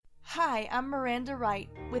Hi, I'm Miranda Wright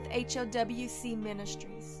with HOWC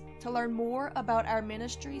Ministries. To learn more about our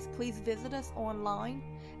ministries, please visit us online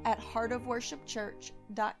at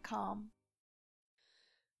heartofworshipchurch.com.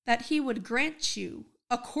 That he would grant you,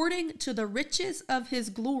 according to the riches of his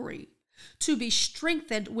glory, to be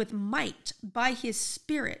strengthened with might by his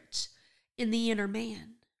Spirit in the inner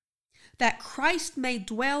man, that Christ may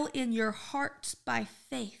dwell in your hearts by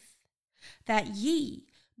faith, that ye,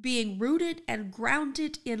 being rooted and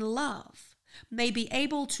grounded in love, may be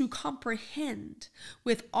able to comprehend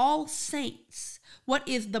with all saints what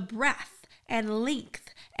is the breadth and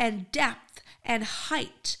length and depth and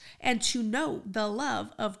height, and to know the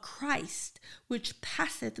love of Christ, which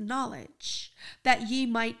passeth knowledge, that ye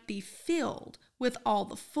might be filled with all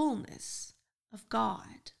the fullness of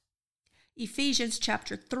God. Ephesians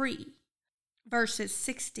chapter 3, verses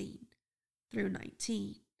 16 through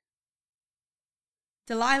 19.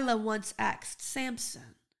 Delilah once asked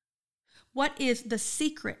Samson, "What is the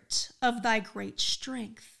secret of thy great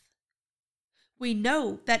strength?" We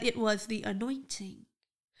know that it was the anointing,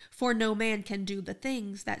 for no man can do the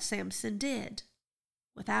things that Samson did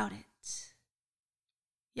without it.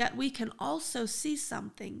 Yet we can also see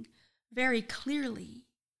something very clearly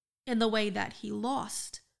in the way that he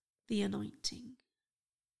lost the anointing.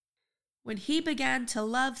 When he began to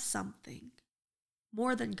love something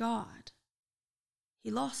more than God, he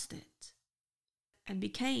lost it and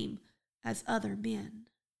became as other men.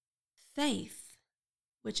 Faith,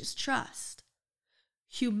 which is trust,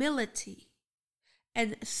 humility,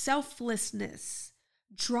 and selflessness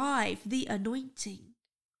drive the anointing.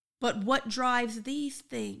 But what drives these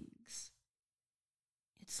things?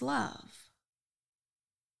 It's love.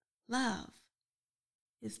 Love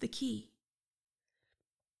is the key.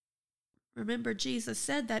 Remember, Jesus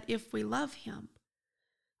said that if we love him,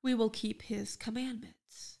 we will keep his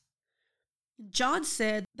commandments. John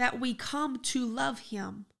said that we come to love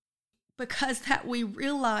him because that we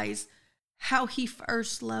realize how he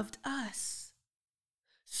first loved us.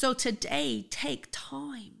 So today, take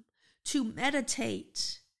time to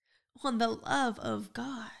meditate on the love of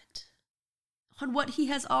God, on what he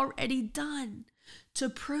has already done to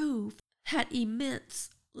prove that immense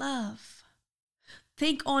love.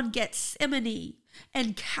 Think on Gethsemane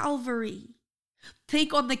and Calvary.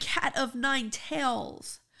 Think on the cat of nine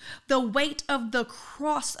tails, the weight of the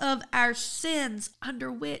cross of our sins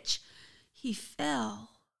under which he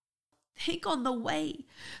fell. Think on the way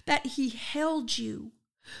that he held you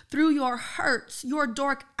through your hurts, your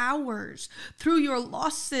dark hours, through your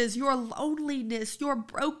losses, your loneliness, your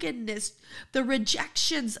brokenness, the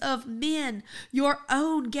rejections of men, your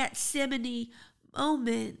own Gethsemane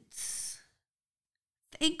moments.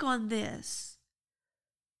 Think on this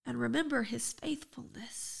and remember his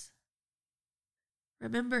faithfulness.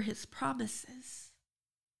 Remember his promises.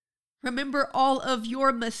 Remember all of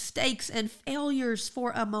your mistakes and failures for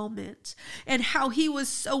a moment, and how he was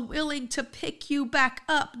so willing to pick you back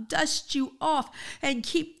up, dust you off, and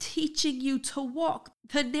keep teaching you to walk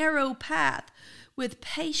the narrow path with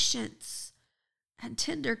patience and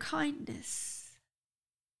tender kindness.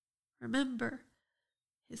 Remember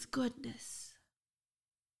his goodness.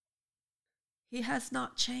 He has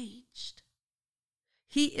not changed.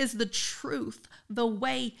 He is the truth, the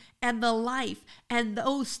way, and the life, and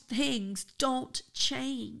those things don't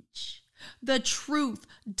change. The truth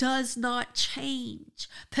does not change.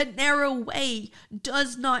 The narrow way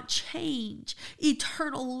does not change.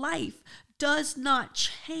 Eternal life does not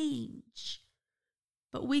change.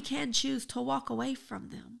 But we can choose to walk away from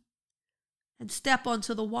them and step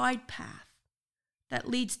onto the wide path that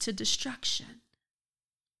leads to destruction,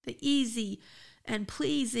 the easy and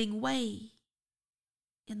pleasing way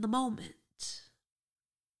in the moment.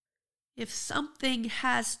 If something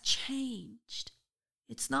has changed,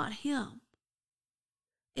 it's not him.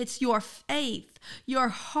 It's your faith, your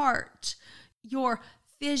heart, your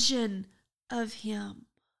vision of him.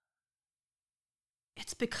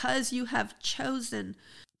 It's because you have chosen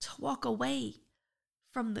to walk away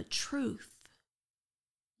from the truth.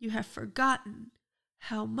 You have forgotten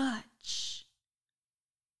how much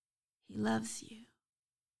he loves you.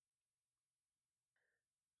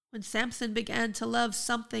 When Samson began to love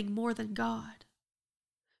something more than God,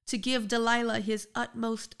 to give Delilah his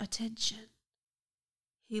utmost attention,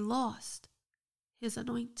 he lost his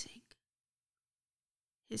anointing,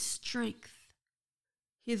 his strength,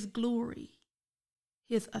 his glory,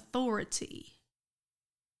 his authority,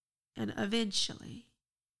 and eventually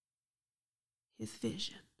his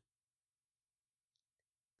vision.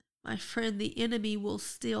 My friend, the enemy will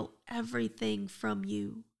steal everything from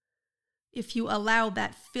you if you allow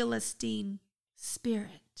that Philistine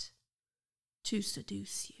spirit to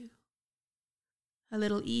seduce you. a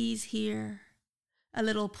little ease here, a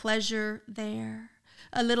little pleasure there,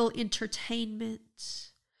 a little entertainment.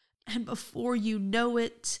 And before you know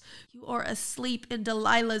it, you are asleep in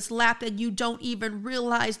Delilah's lap and you don't even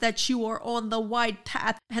realize that you are on the wide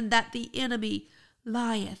path and that the enemy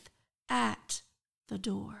lieth at the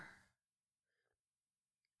door.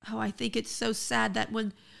 Oh, I think it's so sad that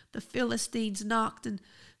when the Philistines knocked and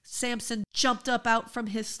Samson jumped up out from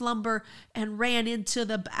his slumber and ran into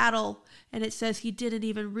the battle, and it says he didn't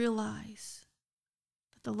even realize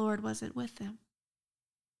that the Lord wasn't with him.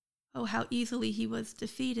 Oh, how easily he was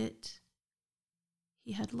defeated.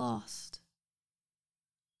 He had lost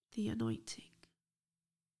the anointing.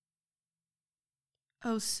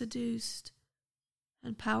 Oh, seduced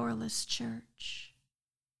and powerless church,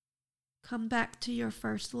 come back to your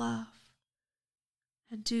first love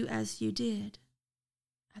and do as you did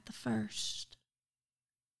at the first.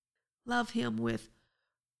 Love him with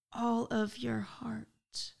all of your heart.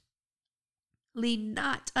 Lean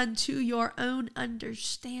not unto your own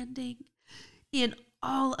understanding. In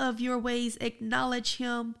all of your ways acknowledge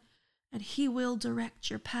him, and he will direct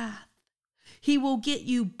your path. He will get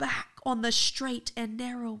you back on the straight and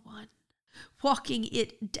narrow one, walking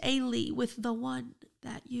it daily with the one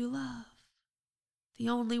that you love, the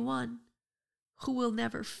only one who will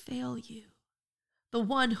never fail you, the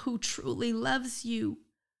one who truly loves you,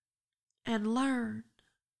 and learn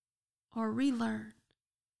or relearn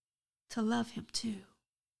to love him too,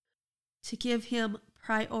 to give him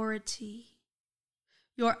priority,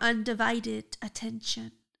 your undivided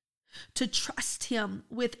attention, to trust him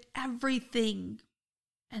with everything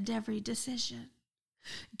and every decision.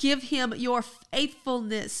 Give him your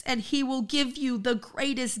faithfulness, and he will give you the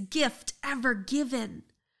greatest gift ever given,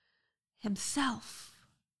 himself,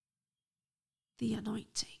 the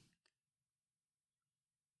anointing.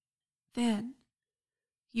 Then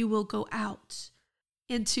you will go out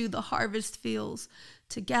into the harvest fields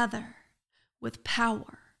together with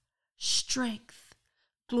power, strength,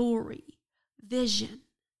 glory, vision,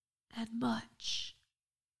 and much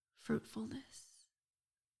fruitfulness.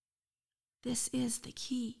 This is the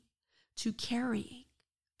key to carrying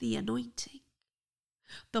the anointing,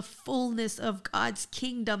 the fullness of God's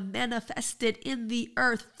kingdom manifested in the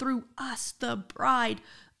earth through us, the bride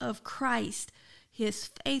of Christ, his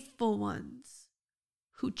faithful ones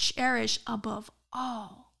who cherish above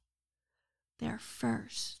all their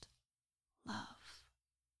first love.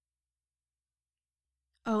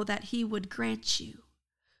 Oh, that he would grant you,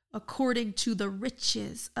 according to the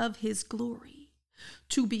riches of his glory,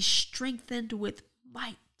 to be strengthened with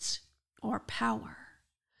might or power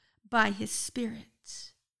by his Spirit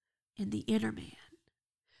in the inner man,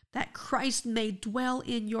 that Christ may dwell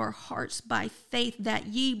in your hearts by faith, that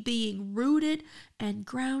ye being rooted and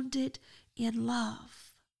grounded in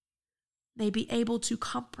love may be able to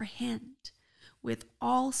comprehend with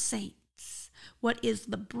all saints what is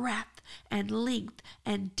the breadth and length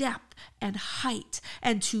and depth and height,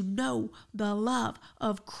 and to know the love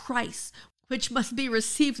of Christ, which must be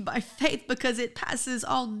received by faith because it passes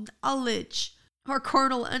all knowledge or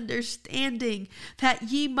carnal understanding, that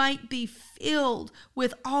ye might be filled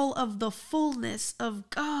with all of the fullness of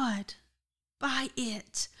God by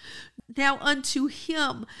it. Now unto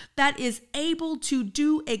him that is able to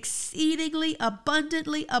do exceedingly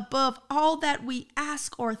abundantly above all that we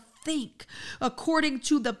ask or think, according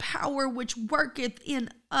to the power which worketh in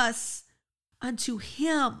us, unto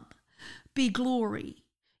him be glory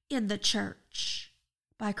in the church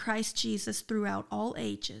by Christ Jesus throughout all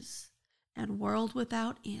ages and world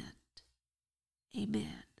without end.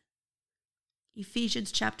 Amen.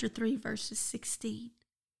 Ephesians chapter 3, verses 16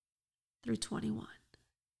 through 21.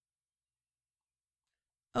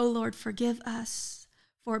 O Lord, forgive us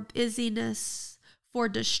for busyness, for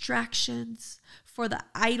distractions, for the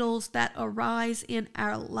idols that arise in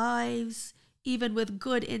our lives, even with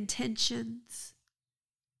good intentions.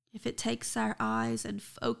 If it takes our eyes and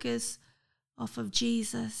focus off of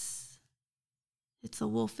Jesus, it's a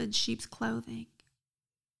wolf in sheep's clothing.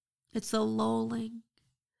 It's a lulling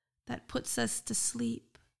that puts us to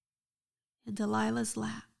sleep in Delilah's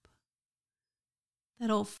lap.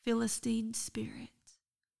 That old Philistine spirit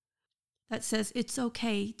that says it's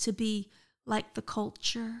okay to be like the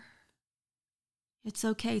culture. It's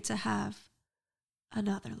okay to have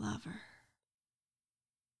another lover.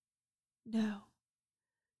 No,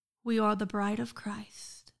 we are the bride of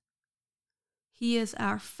Christ. He is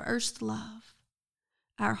our first love,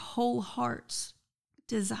 our whole heart's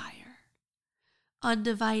desire,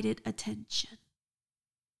 undivided attention,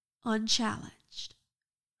 unchallenged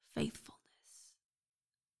faithfulness.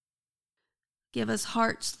 Give us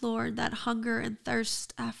hearts, Lord, that hunger and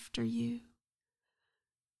thirst after you.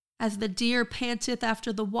 As the deer panteth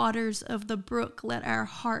after the waters of the brook, let our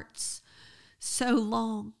hearts so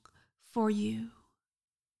long for you.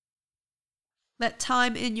 Let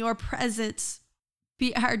time in your presence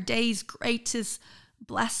be our day's greatest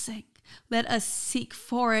blessing. Let us seek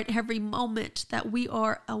for it every moment that we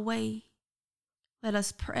are away. Let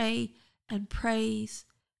us pray and praise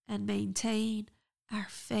and maintain our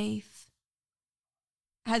faith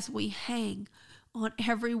as we hang on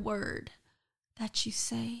every word that you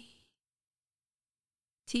say.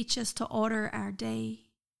 Teach us to order our day.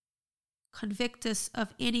 Convict us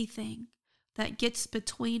of anything that gets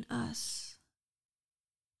between us.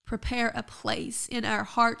 Prepare a place in our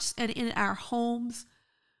hearts and in our homes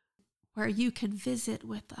where you can visit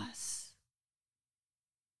with us.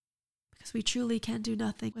 Because we truly can do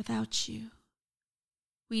nothing without you.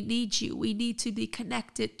 We need you. We need to be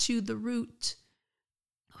connected to the root.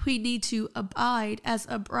 We need to abide as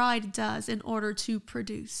a bride does in order to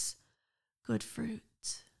produce good fruit.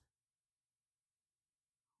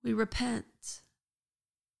 We repent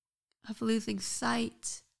of losing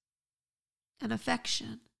sight and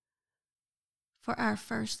affection for our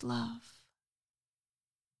first love.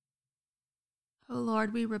 Oh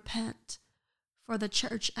Lord, we repent for the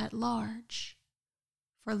church at large,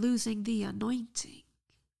 for losing the anointing,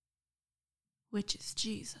 which is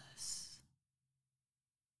Jesus.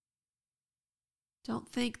 Don't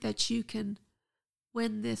think that you can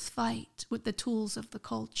win this fight with the tools of the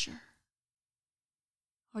culture,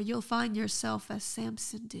 or you'll find yourself as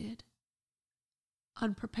Samson did,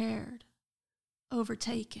 unprepared,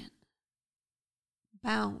 overtaken,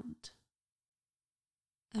 bound,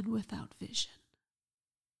 and without vision.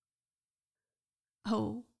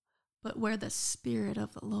 Oh, but where the Spirit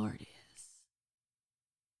of the Lord is,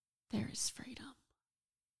 there is freedom.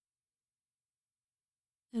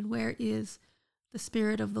 And where is the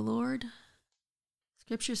Spirit of the Lord?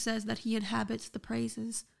 Scripture says that he inhabits the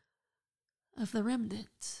praises of the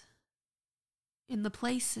remnant in the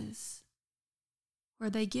places where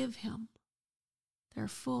they give him their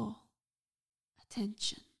full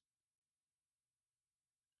attention,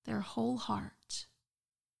 their whole heart,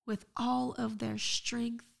 with all of their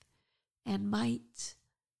strength and might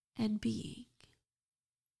and being.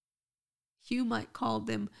 You might call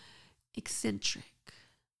them eccentric.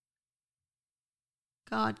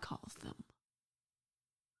 God calls them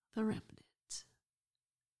the remnant.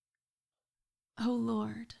 Oh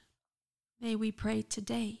Lord, may we pray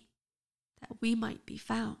today that we might be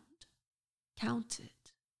found, counted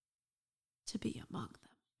to be among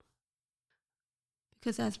them.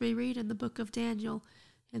 Because as we read in the book of Daniel,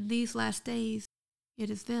 in these last days, it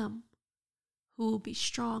is them who will be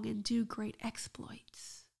strong and do great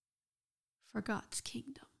exploits for God's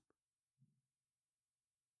kingdom.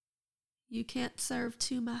 You can't serve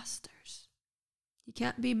two masters. You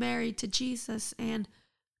can't be married to Jesus and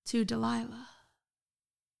to Delilah.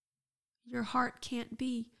 Your heart can't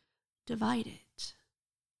be divided.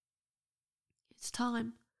 It's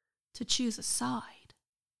time to choose a side,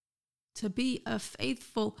 to be a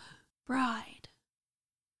faithful bride.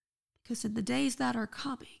 Because in the days that are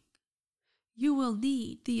coming, you will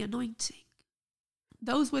need the anointing.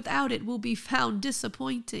 Those without it will be found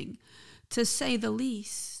disappointing, to say the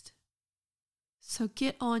least. So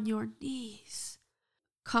get on your knees.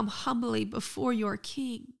 Come humbly before your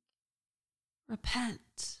King.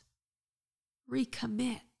 Repent.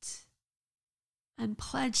 Recommit. And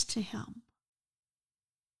pledge to him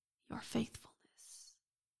your faithfulness.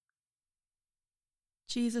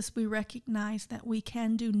 Jesus, we recognize that we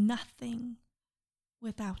can do nothing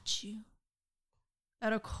without you.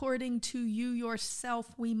 That according to you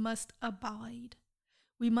yourself, we must abide.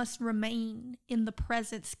 We must remain in the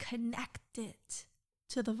presence, connected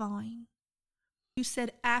to the vine. You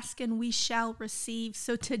said, ask and we shall receive.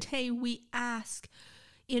 So today we ask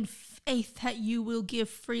in faith that you will give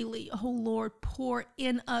freely. Oh Lord, pour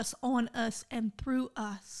in us, on us, and through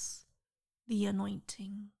us the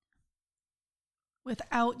anointing.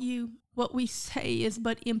 Without you, what we say is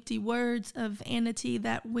but empty words of vanity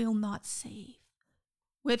that will not save.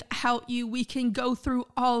 Without you, we can go through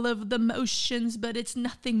all of the motions, but it's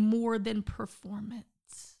nothing more than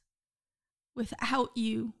performance. Without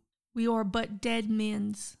you, we are but dead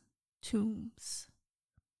men's tombs,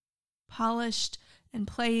 polished and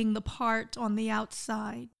playing the part on the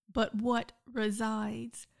outside, but what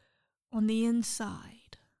resides on the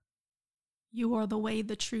inside? You are the way,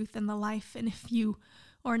 the truth, and the life, and if you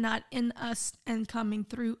are not in us and coming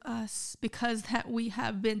through us, because that we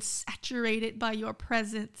have been saturated by your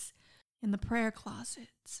presence in the prayer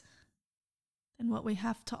closet, then what we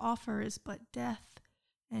have to offer is but death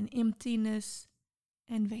and emptiness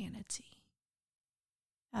and vanity.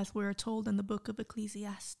 as we're told in the book of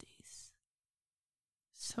Ecclesiastes.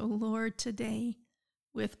 So, Lord, today,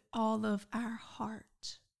 with all of our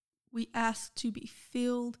heart, we ask to be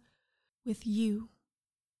filled with you,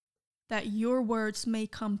 that your words may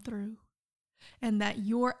come through, and that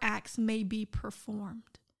your acts may be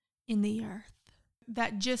performed in the earth.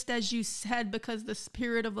 That just as you said, because the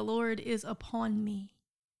Spirit of the Lord is upon me,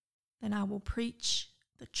 then I will preach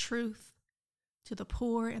the truth to the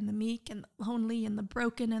poor and the meek and the lonely and the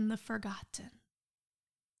broken and the forgotten.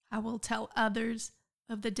 I will tell others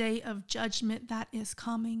of the day of judgment that is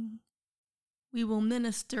coming. We will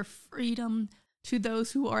minister freedom to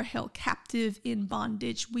those who are held captive in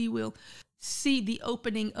bondage. We will see the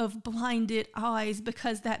opening of blinded eyes,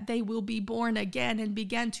 because that they will be born again and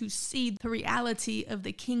begin to see the reality of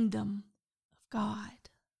the kingdom of God.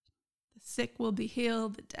 The sick will be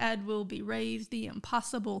healed, the dead will be raised, the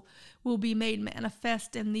impossible will be made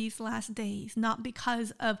manifest in these last days, not because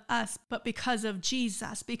of us, but because of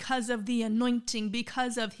Jesus, because of the anointing,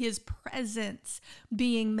 because of his presence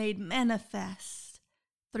being made manifest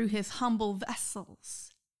through his humble vessels,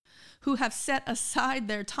 who have set aside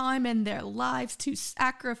their time and their lives to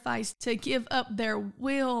sacrifice, to give up their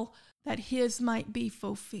will, that his might be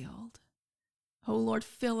fulfilled. Oh Lord,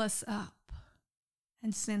 fill us up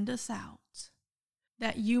and send us out,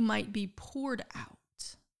 that you might be poured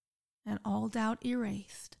out and all doubt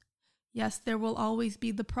erased. Yes, there will always be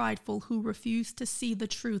the prideful who refuse to see the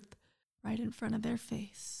truth right in front of their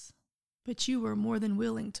face, but you are more than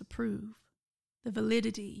willing to prove the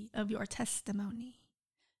validity of your testimony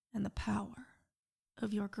and the power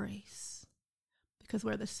of your grace. Because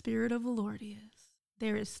where the Spirit of the Lord is,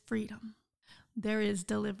 there is freedom, there is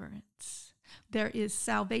deliverance, there is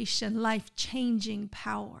salvation, life-changing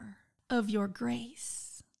power of your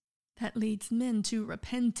grace that leads men to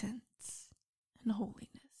repentance and holiness.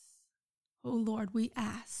 Oh Lord, we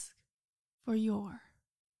ask for your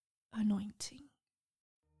anointing.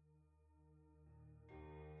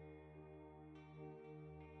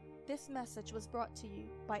 This message was brought to you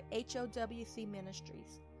by HOWC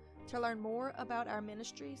Ministries. To learn more about our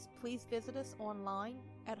ministries, please visit us online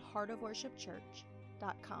at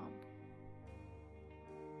heartofworshipchurch.com.